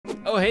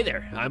Oh, hey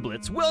there, I'm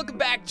Blitz. Welcome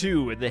back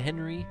to the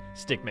Henry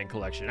Stickmin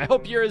Collection. I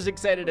hope you're as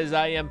excited as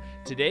I am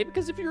today,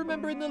 because if you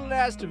remember in the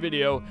last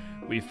video,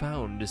 we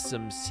found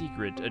some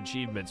secret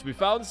achievements. We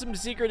found some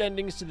secret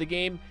endings to the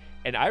game,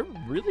 and I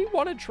really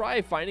want to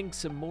try finding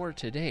some more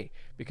today,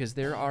 because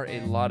there are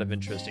a lot of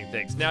interesting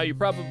things. Now, you're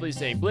probably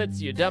saying, Blitz,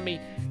 you dummy,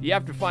 you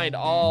have to find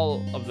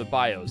all of the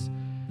bios.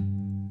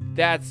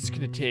 That's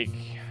gonna take,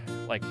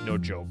 like, no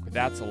joke.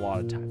 That's a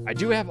lot of time. I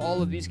do have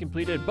all of these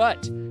completed,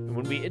 but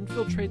when we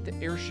infiltrate the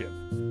airship,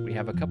 we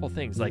have a couple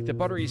things like the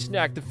buttery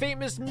snack, the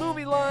famous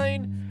movie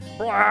line.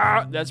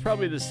 That's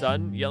probably the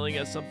sun yelling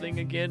at something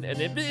again, and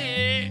then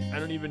I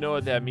don't even know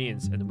what that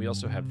means. And then we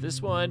also have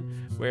this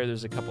one where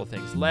there's a couple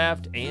things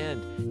left,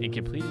 and in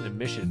completing the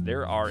mission,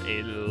 there are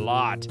a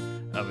lot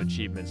of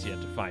achievements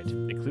yet to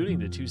find, including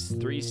the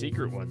 3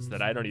 secret ones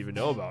that I don't even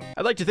know about.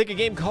 I'd like to thank a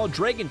game called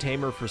Dragon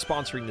Tamer for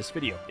sponsoring this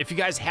video. If you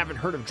guys haven't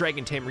heard of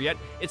Dragon Tamer yet,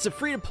 it's a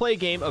free-to-play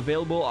game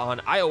available on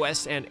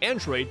iOS and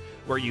Android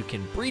where you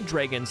can breed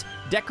dragons,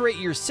 decorate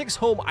your 6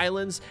 home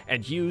islands,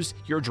 and use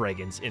your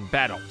dragons in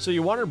battle. So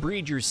you want to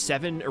breed your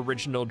 7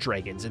 original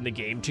dragons in the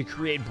game to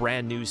create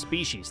brand new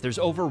species. There's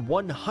over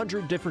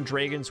 100 different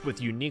dragons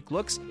with unique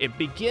looks. It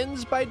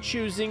begins by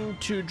choosing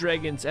 2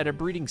 dragons at a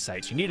breeding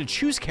site. You need to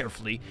choose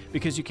carefully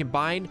because you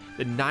combine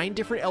the 9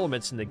 different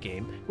elements in the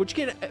game, which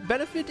can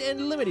benefit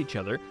and limit each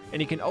other,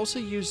 and you can also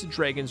use the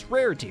dragon's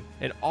rarity.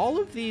 And all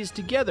of these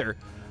together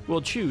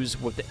will choose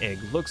what the egg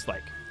looks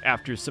like.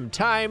 After some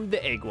time,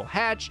 the egg will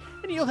hatch,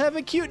 and you'll have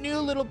a cute new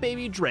little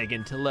baby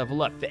dragon to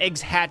level up. The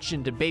eggs hatch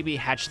into baby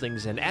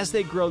hatchlings, and as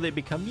they grow, they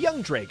become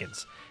young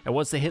dragons. And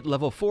once they hit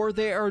level 4,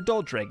 they are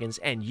adult dragons,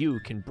 and you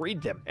can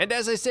breed them. And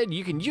as I said,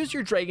 you can use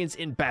your dragons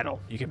in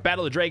battle. You can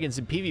battle the dragons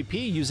in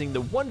PvP using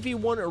the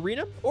 1v1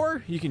 arena,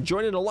 or you can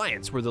join an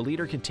alliance where the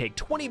leader can take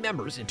 20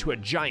 members into a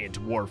giant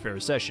warfare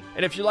session.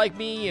 And if you're like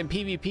me and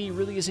PvP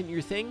really isn't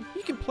your thing,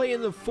 you can play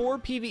in the 4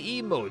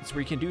 PvE modes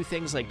where you can do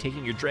things like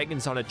taking your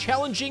dragons on a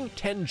challenging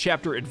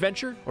 10-chapter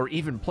adventure, or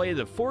even play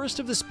the Forest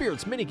of the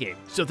Spirits minigame.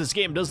 So if this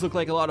game does look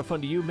like a lot of fun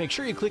to you, make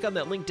sure you click on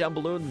that link down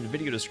below in the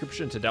video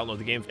description to download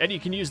the game, and you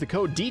can use the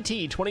code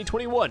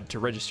DT2021 to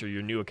register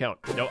your new account.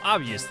 Now,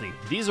 obviously,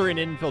 these are in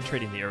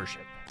Infiltrating the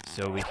Airship,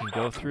 so we can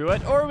go through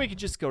it, or we could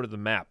just go to the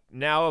map.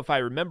 Now, if I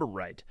remember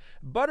right,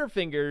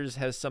 Butterfingers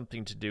has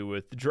something to do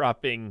with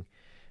dropping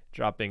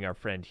our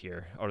friend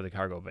here out of the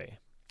cargo bay.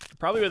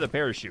 Probably with a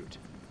parachute.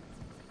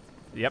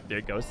 Yep, there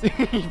it goes.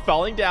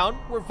 Falling down.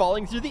 We're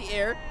falling through the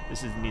air.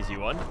 This is an easy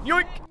one.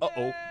 Yoink!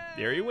 Uh-oh.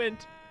 There he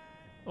went.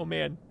 Oh,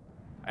 man.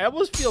 I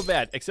almost feel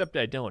bad, except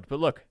I don't. But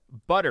look,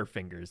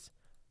 Butterfingers.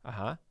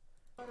 Uh-huh.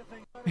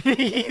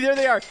 There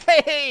they are.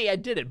 Hey, I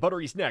did it.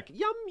 Buttery snack.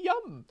 Yum,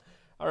 yum.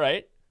 All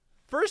right.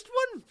 First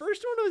one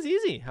was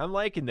easy. I'm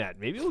liking that.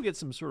 Maybe we'll get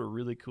some sort of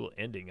really cool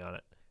ending on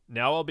it.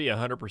 Now I'll be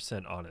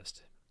 100%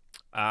 honest.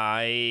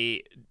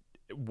 I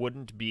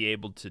wouldn't be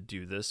able to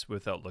do this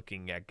without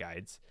looking at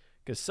guides,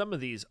 because some of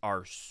these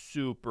are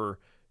super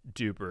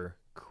duper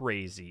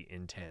crazy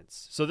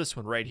intense. So this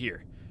one right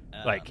here,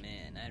 like,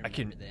 man,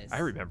 I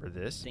remember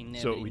this.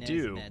 So what we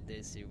do,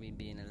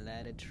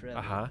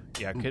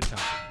 yeah, good time.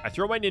 I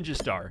throw my ninja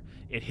star,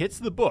 it hits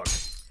the book,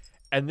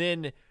 and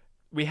then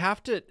we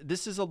have to,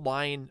 this is a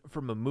line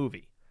from a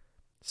movie,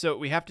 so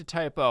we have to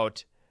type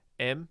out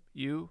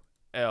M-U-L-A-N.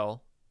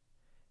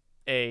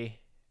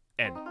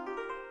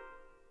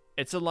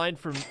 It's a line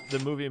from the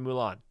movie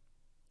Mulan.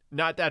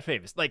 Not that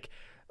famous. Like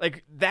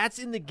that's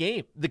in the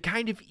game. The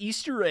kind of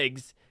Easter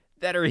eggs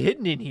that are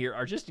hidden in here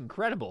are just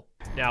incredible.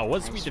 Now,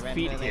 once we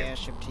defeat him,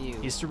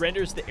 he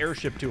surrenders the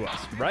airship to us,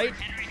 right?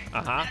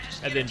 Uh-huh.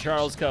 And then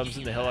Charles comes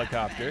in the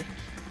helicopter.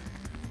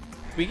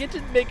 We get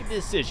to make a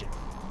decision.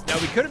 Now,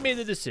 we could have made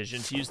the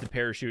decision to use the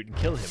parachute and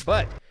kill him,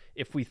 but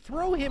if we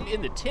throw him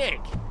in the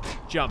tank,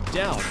 jump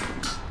down,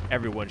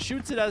 everyone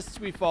shoots at us,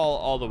 we fall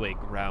all the way to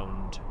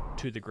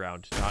the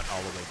ground, not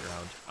all the way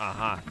ground.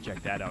 Uh-huh.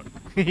 Check that out.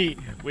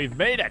 We've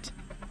made it.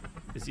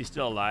 Is he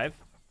still alive?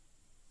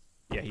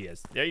 Yeah, he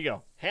is. There you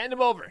go. Hand him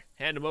over.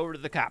 Hand him over to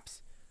the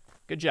cops.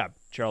 Good job.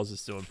 Charles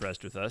is so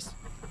impressed with us.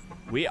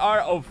 We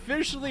are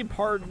officially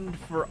pardoned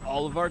for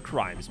all of our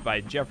crimes by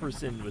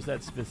Jefferson. Was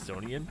that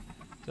Smithsonian?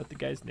 Is that the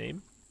guy's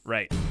name?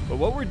 Right. But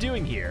what we're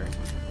doing here,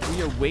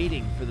 we are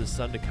waiting for the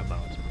sun to come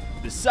out.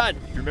 The sun!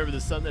 You remember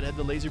the sun that had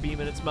the laser beam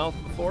in its mouth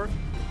before?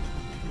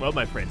 Well,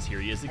 my friends, here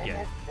he is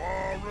again.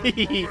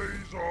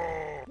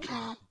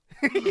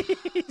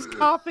 He's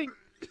coughing.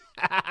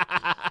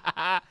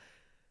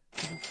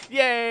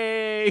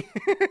 Yay!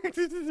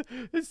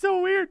 It's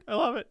so weird. I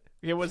love it.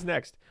 Okay, what's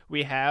next?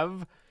 We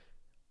have,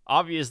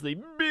 obviously,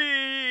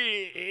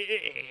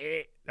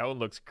 that one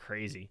looks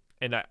crazy.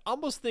 And I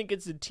almost think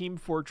it's a Team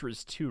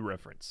Fortress 2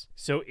 reference.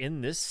 So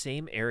in this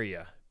same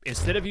area,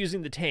 instead of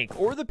using the tank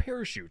or the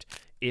parachute,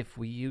 if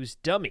we use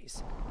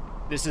dummies,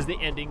 this is the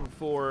ending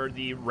for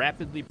the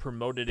rapidly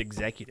promoted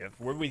executive,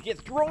 where we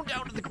get thrown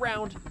down to the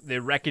ground. They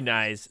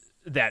recognize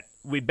that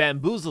we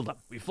bamboozled them.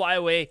 We fly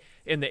away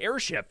in the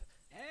airship.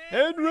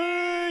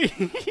 Henry!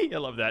 I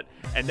love that.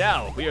 And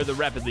now we are the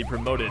rapidly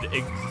promoted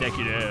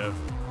executive.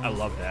 I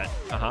love that.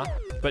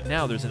 But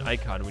now there's an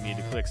icon we need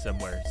to click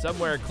somewhere.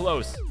 Somewhere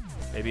close.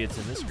 Maybe it's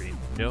in this screen.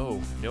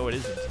 No, it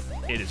isn't.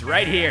 It is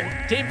right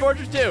here. Team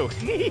Fortress 2.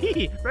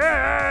 We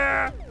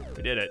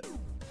did it.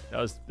 That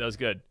was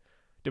good.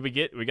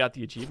 We got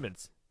the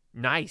achievements.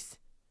 Nice.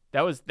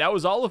 That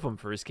was all of them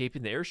for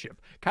escaping the airship.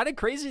 Kind of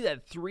crazy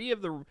that 3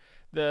 of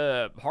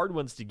the hard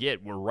ones to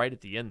get were right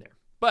at the end there.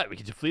 But we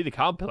get to flee the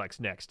complex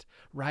next.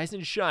 Rise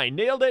and shine.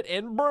 Nailed it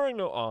and burn.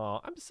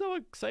 Aw, I'm so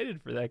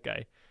excited for that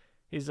guy.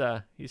 He's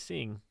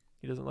seeing.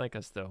 He doesn't like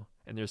us though.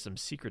 And there's some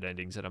secret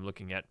endings that I'm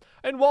looking at.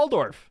 And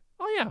Waldorf.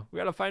 Oh yeah, we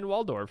gotta find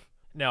Waldorf.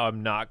 Now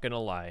I'm not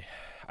gonna lie.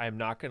 I'm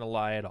not gonna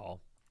lie at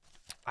all.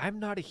 I'm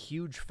not a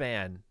huge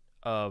fan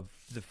of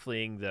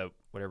fleeing the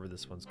whatever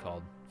this one's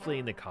called,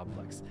 fleeing the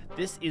complex.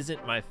 This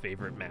isn't my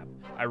favorite map.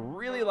 I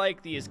really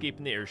like the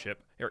escaping the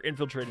airship or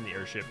infiltrating the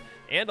airship,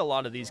 and a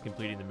lot of these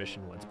completing the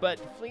mission ones. But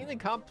fleeing the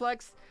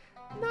complex,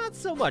 not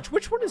so much.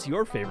 Which one is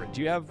your favorite?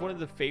 Do you have one of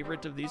the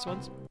favorite of these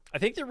ones? I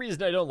think the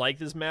reason I don't like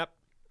this map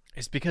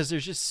is because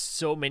there's just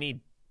so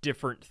many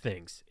different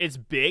things. It's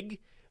big,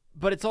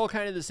 but it's all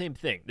kind of the same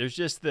thing. There's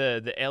just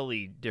the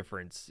Ellie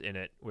difference in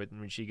it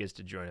when she gets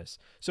to join us.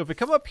 So if we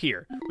come up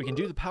here, we can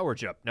do the power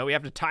jump. Now we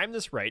have to time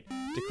this right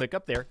to click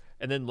up there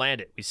and then land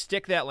it. We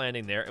stick that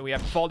landing there and we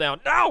have to fall down.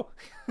 No!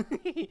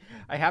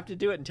 I have to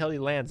do it until he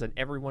lands on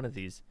every one of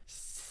these.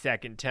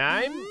 Second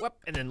time, whoop,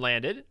 and then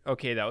landed.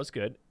 Okay, that was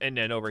good. And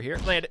then over here,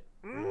 landed.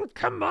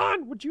 Come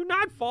on, would you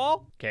not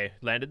fall? Okay,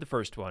 landed the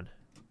first one.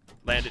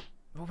 Landed.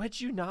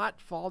 Would you not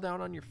fall down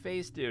on your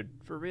face, dude?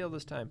 For real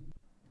this time.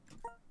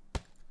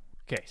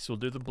 Okay, so we'll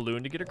do the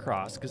balloon to get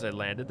across because I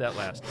landed that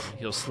last time.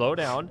 He'll slow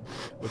down,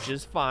 which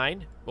is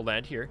fine. We'll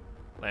land here.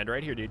 Land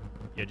right here, dude.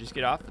 Yeah, just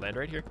get off. Land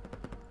right here.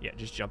 Yeah,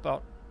 just jump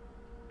out.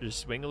 Just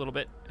swing a little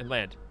bit and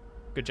land.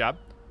 Good job.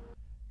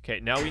 Okay,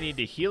 now we need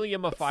to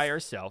heliumify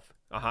ourselves.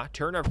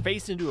 Turn our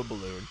face into a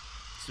balloon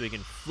so we can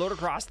float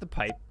across the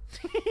pipe.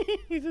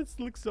 This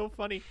looks so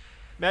funny.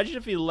 Imagine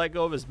if he let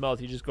go of his mouth.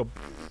 He'd just go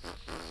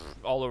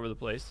all over the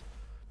place.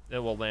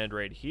 Then we'll land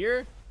right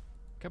here.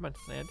 Come on,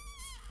 land.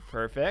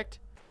 Perfect.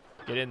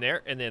 Get in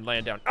there and then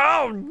land down.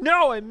 Oh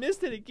no, I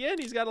missed it again.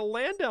 He's got to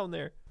land down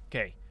there.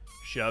 Okay,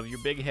 shove your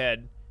big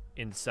head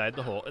inside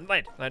the hole and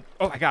land.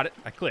 Oh, I got it.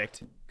 I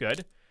clicked.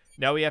 Good.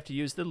 Now we have to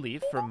use the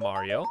leaf from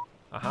Mario.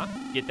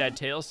 Get that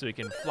tail so we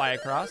can fly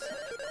across.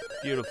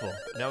 Beautiful.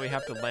 Now we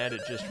have to land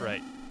it just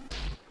right.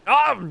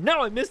 Oh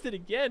no, I missed it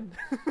again.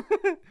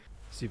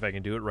 See if I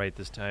can do it right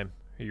this time.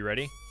 Are you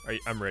ready?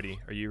 I'm ready.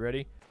 Are you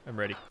ready? I'm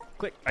ready.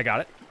 Click. I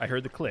got it. I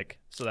heard the click,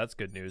 so that's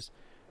good news.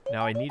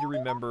 Now I need to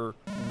remember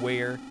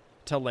where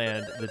to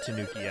land the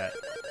Tanuki at.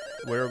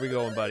 Where are we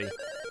going, buddy?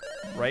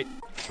 Right?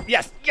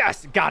 Yes,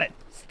 got it.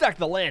 Stuck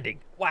the landing.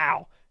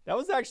 Wow, that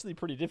was actually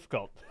pretty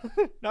difficult.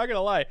 Not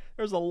gonna lie,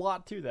 there's a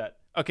lot to that.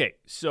 Okay,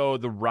 so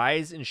the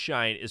rise and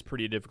shine is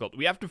pretty difficult.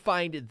 We have to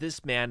find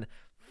this man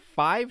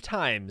 5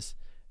 times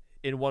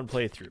in one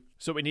playthrough.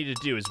 So what we need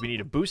to do is we need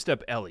to boost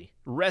up Ellie,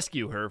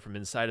 rescue her from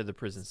inside of the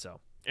prison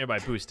cell. And by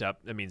boost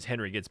up, that means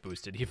Henry gets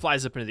boosted. He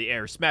flies up into the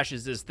air,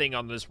 smashes this thing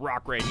on this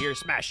rock right here,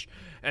 smash,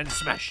 and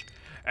smash,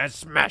 and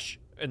smash.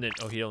 And then,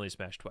 oh, he only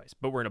smashed twice.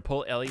 But we're gonna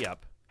pull Ellie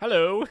up.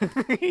 Hello,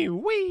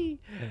 wee.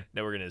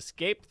 Now we're gonna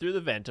escape through the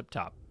vent up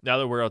top. Now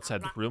that we're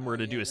outside the room, we're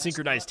gonna do a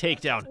synchronized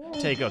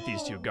takedown, take out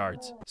these 2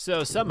 guards.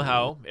 So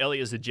somehow, Ellie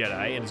is a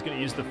Jedi and is gonna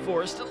use the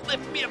Force to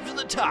lift me up to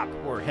the top.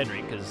 Or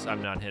Henry, because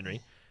I'm not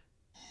Henry.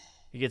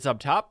 He gets up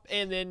top,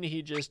 and then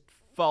he just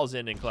falls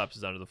in and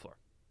collapses onto the floor.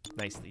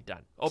 Nicely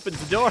done.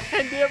 Opens the door,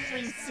 and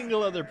every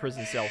single other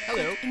prison cell.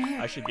 Hello.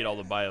 I should get all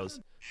the bios.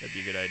 That'd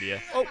be a good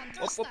idea. Oh,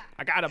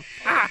 I got him.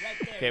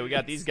 Okay, we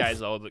got these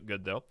guys all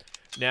good, though.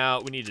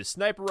 Now, we need a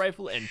sniper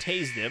rifle and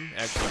tase them.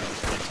 Actually, I'm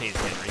just going to tase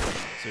Henry,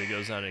 so he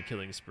goes on a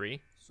killing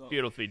spree.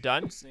 Beautifully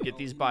done. Get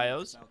these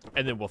bios,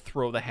 and then we'll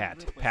throw the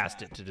hat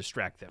past it to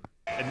distract them.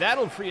 And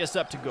that'll free us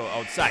up to go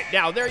outside.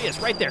 Now, there he is,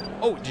 right there.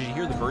 Oh, did you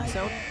hear the bird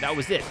sound? That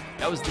was it.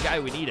 That was the guy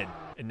we needed.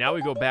 And now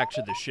we go back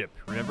to the ship.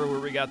 Remember where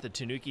we got the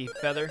Tanuki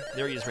feather?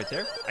 There he is right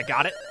there. I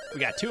got it. We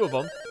got 2 of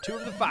them. 2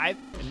 of the 5.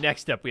 And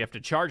next up, we have to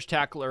charge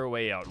tackle our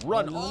way out.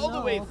 Run all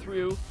the way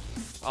through.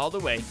 All the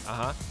way.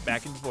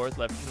 Back and forth,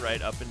 left and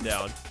right, up and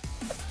down.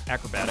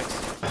 Acrobatics.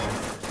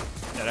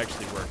 That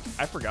actually worked.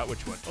 I forgot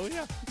which one. Oh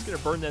yeah, it's gonna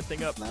burn that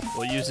thing up.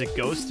 We'll use a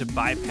ghost to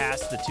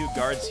bypass the 2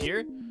 guards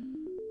here.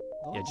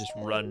 Yeah, just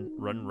run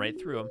right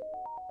through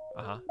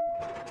them.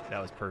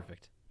 That was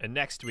perfect. And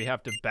next, we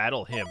have to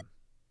battle him.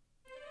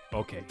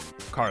 Okay,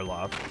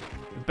 Karlov.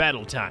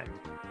 Battle time.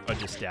 I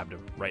just stabbed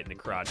him right in the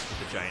crotch with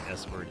the giant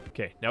S word.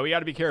 Okay, now we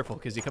gotta be careful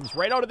because he comes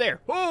right out of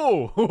there.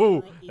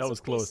 Oh, that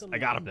was close. I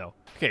got him though.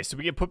 Okay, so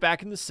we get put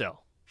back in the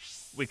cell.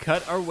 We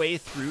cut our way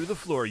through the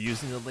floor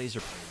using the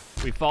laser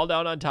plane. We fall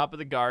down on top of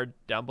the guard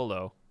down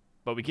below,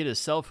 but we get his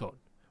cell phone,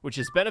 which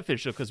is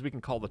beneficial because we can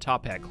call the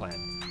Top Hat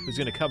clan, who's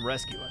gonna come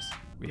rescue us.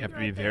 We have to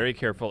be very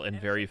careful and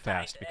very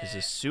fast because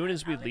as soon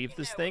as we leave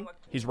this thing,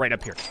 he's right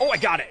up here. Oh, I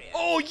got it.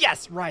 Oh,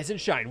 yes. Rise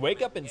and shine.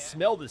 Wake up and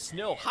smell the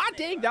snow. Hot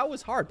dang, that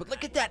was hard. But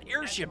look at that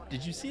airship.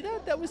 Did you see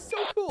that? That was so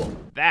cool.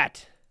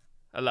 That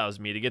allows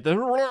me to get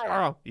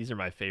the... These are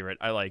my favorite.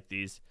 I like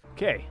these.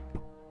 Okay,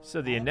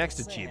 so the next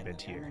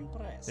achievement here.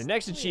 The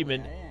next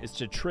achievement is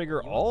to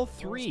trigger all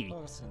 3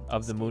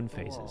 of the moon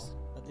phases.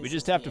 We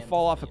just have to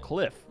fall off a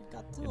cliff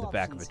in the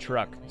back of a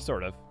truck,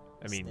 sort of.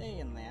 I mean,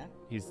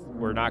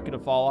 we're not going to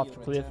fall off the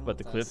cliff, but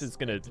the cliff is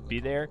going to be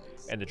there,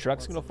 and the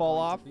truck's going to fall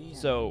off,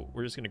 so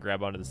we're just going to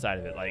grab onto the side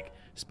of it like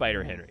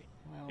Spider Henry.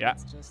 Yeah,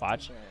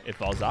 watch. It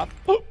falls off.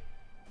 Oh,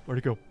 where'd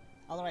it go?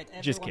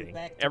 Just kidding.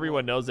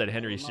 Everyone knows that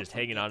Henry's just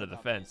hanging onto the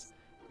fence.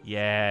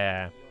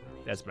 Yeah,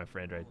 that's my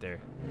friend right there.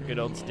 Good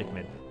old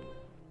Stickmin.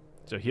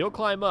 So he'll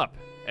climb up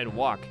and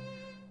walk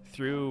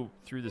through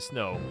the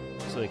snow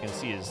so they can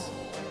see his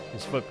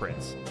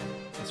footprints.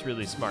 It's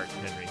really smart,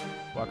 Henry.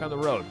 Walk on the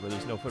road where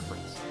there's no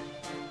footprints.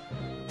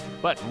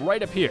 But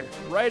right up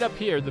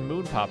here, the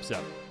moon pops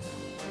up.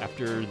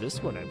 After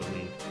this one, I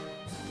believe.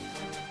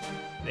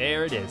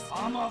 There it is.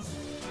 I'm off.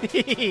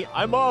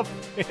 I'm off.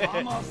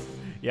 I'm off.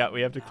 Yeah,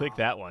 we have to click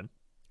that one.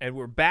 And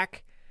we're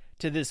back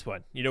to this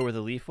one. You know where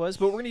the leaf was?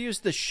 But we're going to use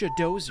the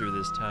shadozer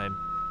this time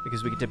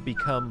because we get to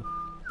become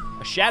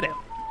a shadow.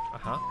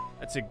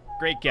 That's a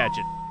great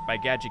gadget by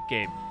Gadget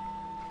Game.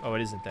 Oh,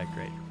 it isn't that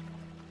great.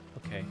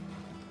 Okay.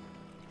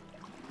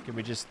 Can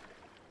we just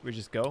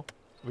go?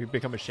 We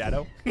become a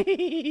shadow?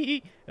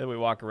 And then we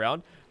walk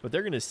around. But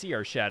they're going to see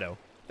our shadow.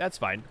 That's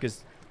fine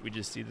because we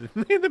just see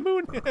the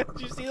moon. Did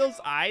you see those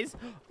eyes?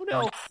 Oh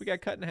no, we got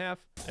cut in half.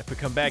 If we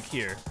come back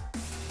here,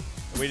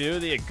 we do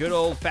the good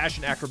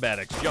old-fashioned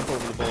acrobatics. Jump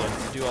over the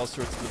bullets, do all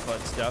sorts of the fun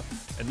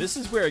stuff. And this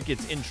is where it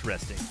gets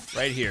interesting,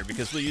 right here,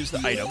 because we'll use the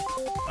item.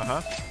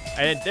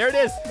 And there it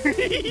is.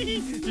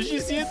 Did you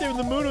see it there?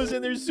 The moon was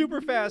in there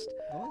super fast.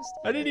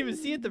 I didn't even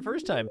see it the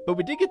first time, but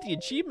we did get the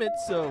achievement,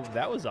 so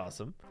that was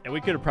awesome. And we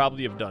could have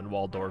probably done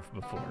Waldorf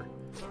before.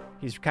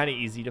 He's kind of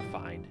easy to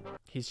find.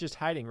 He's just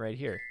hiding right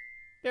here.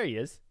 There he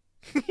is.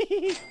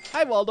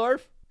 Hi,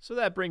 Waldorf. So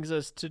that brings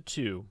us to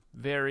 2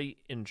 very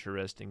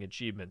interesting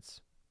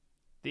achievements.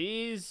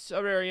 These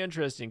are very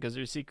interesting because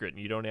they're secret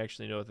and you don't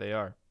actually know what they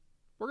are.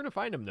 We're going to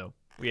find them, though.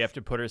 We have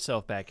to put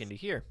ourselves back into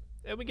here.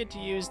 And we get to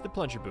use the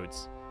plunger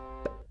boots.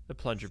 The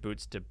plunger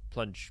boots to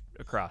plunge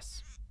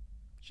across.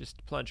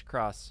 Just plunge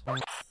across.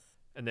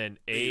 And then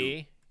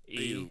A,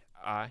 E,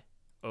 I,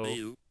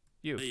 O,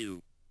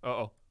 U.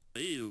 Uh-oh.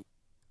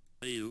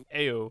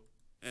 Ayo.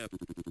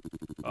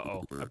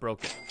 Uh-oh, I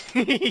broke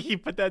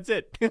it. But that's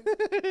it.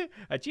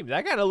 Achievement.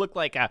 That kind of looked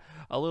like a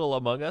little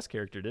Among Us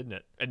character, didn't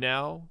it? And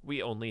now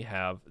we only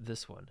have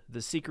this one.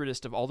 The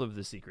secretest of all of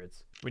the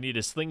secrets. We need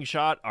to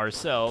slingshot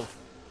ourselves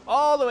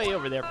all the way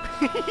over there.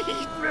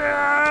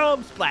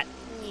 Splat.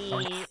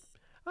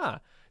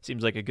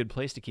 Seems like a good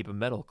place to keep a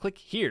medal. Click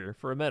here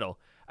for a medal.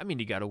 I mean,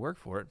 you gotta work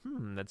for it.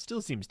 That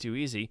still seems too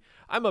easy.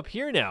 I'm up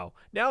here now.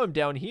 Now I'm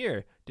down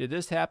here. Did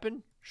this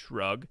happen?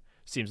 Shrug.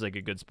 Seems like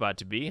a good spot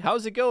to be.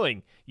 How's it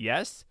going?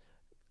 Yes?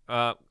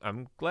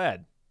 I'm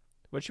glad.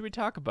 What should we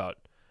talk about?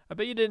 I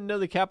bet you didn't know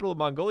the capital of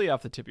Mongolia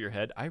off the tip of your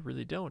head. I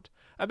really don't.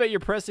 I bet you're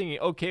pressing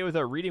OK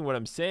without reading what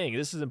I'm saying.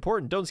 This is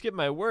important. Don't skip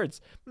my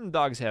words.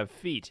 Dogs have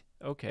feet.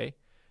 Okay.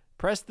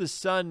 Press the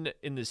sun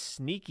in the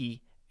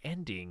sneaky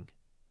ending.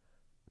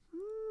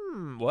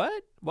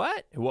 What?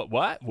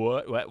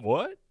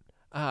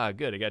 Ah,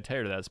 good. I got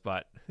tired of that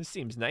spot. This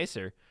seems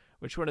nicer.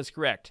 Which one is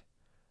correct?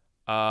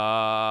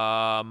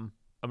 I'm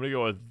going to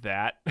go with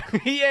that.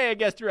 Yeah, I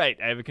guessed right.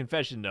 I have a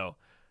confession, though.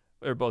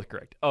 They're both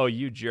correct. Oh,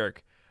 you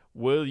jerk.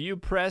 Will you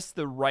press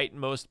the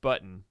rightmost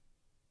button?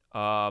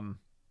 No.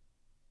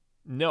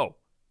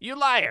 You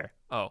liar.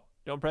 Oh,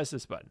 don't press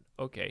this button.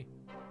 Okay.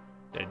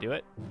 Did I do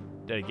it?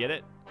 Did I get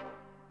it?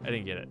 I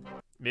didn't get it.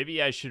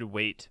 Maybe I should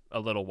wait a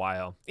little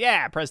while.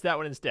 Yeah, press that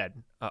one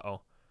instead.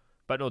 Uh-oh.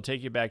 Button will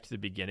take you back to the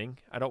beginning.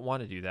 I don't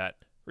want to do that.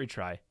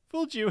 Retry.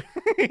 Fooled you.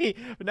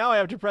 But now I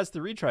have to press the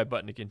retry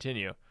button to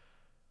continue.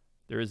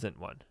 There isn't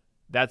one.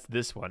 That's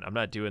this one. I'm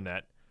not doing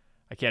that.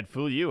 I can't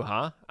fool you,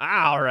 huh?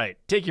 Ah, all right.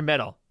 Take your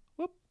medal.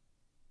 Whoop.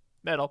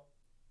 Medal.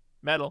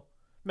 Medal.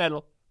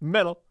 Medal.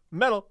 Medal.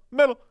 Medal.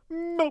 Medal.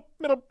 Medal.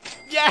 Medal.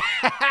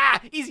 Yeah!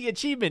 Easy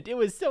achievement. It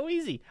was so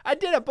easy. I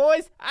did it,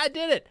 boys. I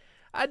did it.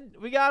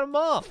 We got them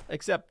all.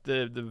 Except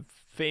the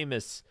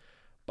famous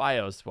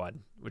BIOS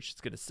one, which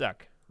is going to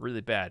suck.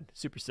 Really bad.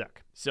 Super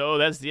suck. So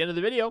that's the end of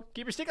the video.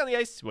 Keep your stick on the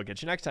ice. We'll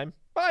catch you next time.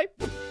 Bye.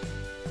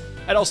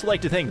 I'd also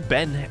like to thank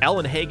Ben,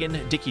 Alan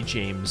Hagen, Dickie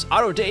James,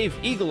 Otto Dave,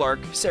 Eagle Arc,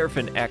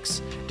 Seraphin X,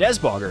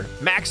 Desbogger,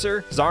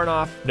 Maxer,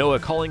 Zarnoff, Noah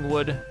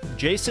Collingwood,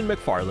 Jason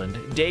McFarland,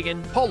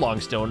 Dagan, Paul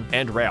Longstone,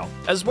 and Rail,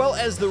 as well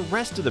as the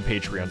rest of the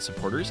Patreon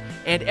supporters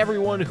and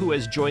everyone who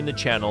has joined the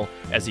channel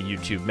as a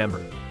YouTube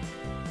member.